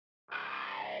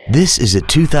This is a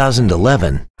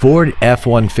 2011 Ford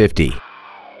F-150.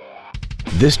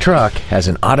 This truck has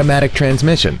an automatic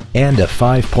transmission and a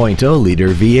 5.0-liter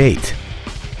V8.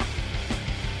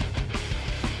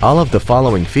 All of the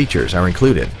following features are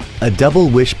included: a double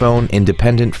wishbone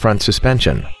independent front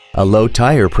suspension, a low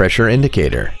tire pressure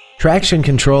indicator, traction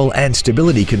control and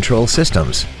stability control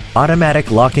systems,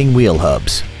 automatic locking wheel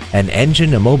hubs, an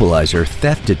engine immobilizer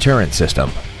theft deterrent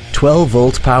system,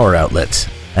 12-volt power outlets,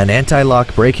 an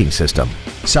anti-lock braking system,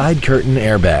 side curtain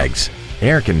airbags,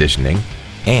 air conditioning,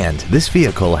 and this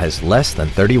vehicle has less than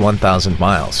 31,000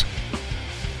 miles.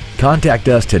 Contact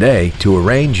us today to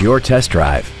arrange your test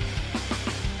drive.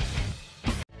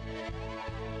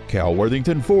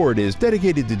 CalWorthington Ford is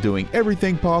dedicated to doing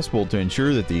everything possible to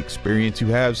ensure that the experience you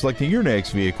have selecting your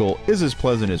next vehicle is as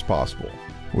pleasant as possible.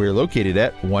 We're located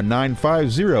at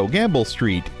 1950 Gambell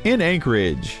Street in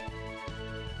Anchorage.